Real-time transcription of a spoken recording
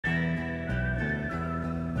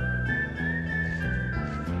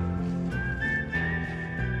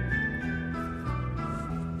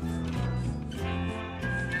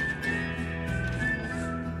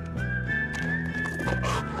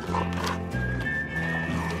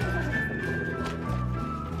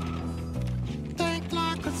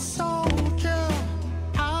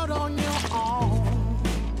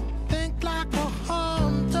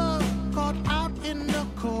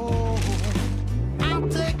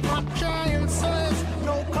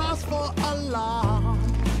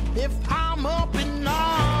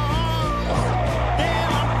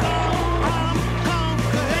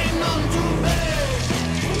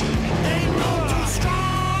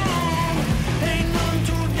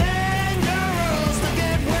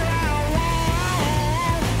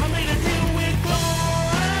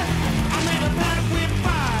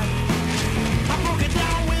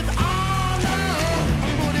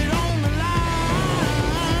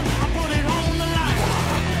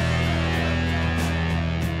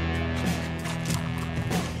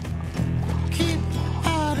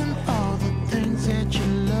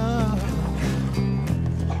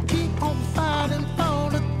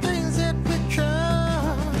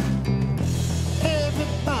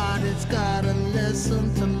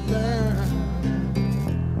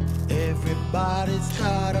Everybody's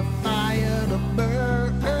got a fire to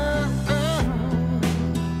burn.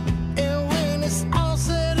 And when it's all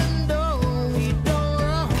said and done, we don't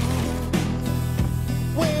run.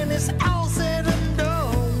 When it's all said and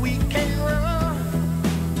done, we can't run.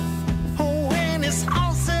 Oh, when it's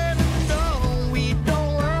all said and done, we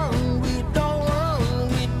don't run, we don't run,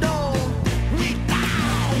 we don't. We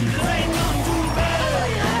down, 'cause ain't none too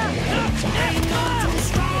bad, ain't none too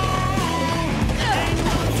strong, ain't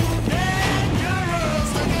none too dangerous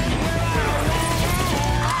to get where I want.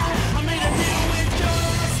 I made a deal with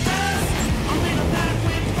justice, I made a pact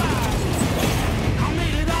with fire, I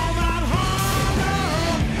made it all right harder,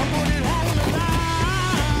 I put it on the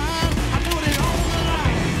line, I put it on the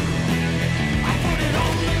line, I put it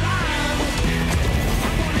on the line, I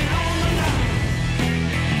put it on the line,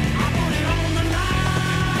 I put it on the line,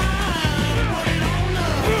 I put it on the,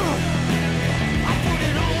 I put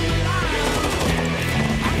it on the line,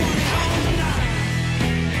 I put it on the line,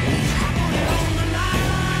 I put it on the line,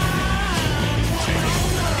 put it on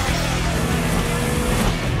the.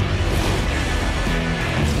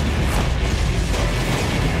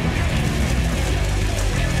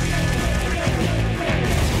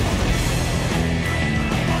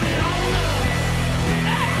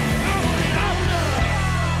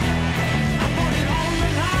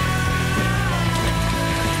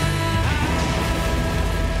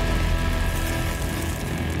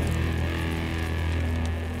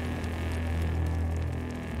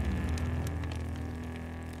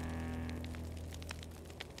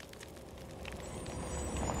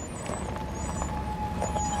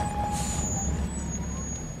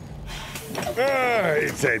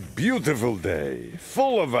 It's a beautiful day,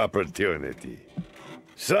 full of opportunity.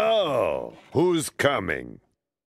 So, who's coming?